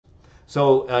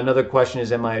So another question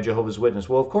is, am I a Jehovah's Witness?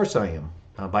 Well, of course I am.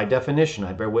 By definition,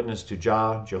 I bear witness to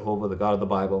Jehovah, the God of the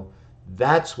Bible.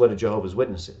 That's what a Jehovah's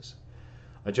Witness is.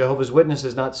 A Jehovah's Witness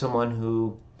is not someone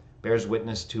who bears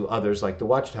witness to others like the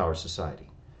Watchtower Society.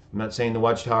 I'm not saying the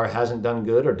Watchtower hasn't done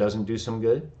good or doesn't do some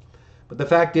good, but the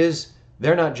fact is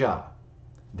they're not Jah.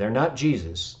 They're not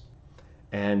Jesus.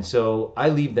 And so I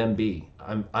leave them be.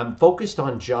 I'm focused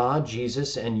on Jah,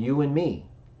 Jesus, and you and me.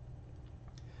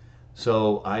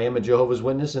 So I am a Jehovah's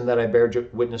Witness in that I bear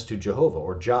witness to Jehovah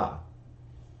or Jah.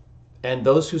 And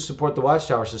those who support the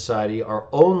Watchtower Society are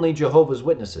only Jehovah's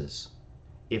Witnesses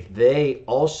if they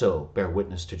also bear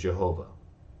witness to Jehovah,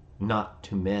 not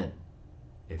to men.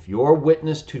 If your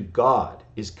witness to God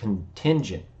is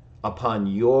contingent upon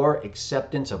your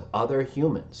acceptance of other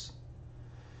humans,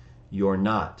 you're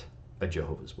not a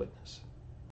Jehovah's Witness.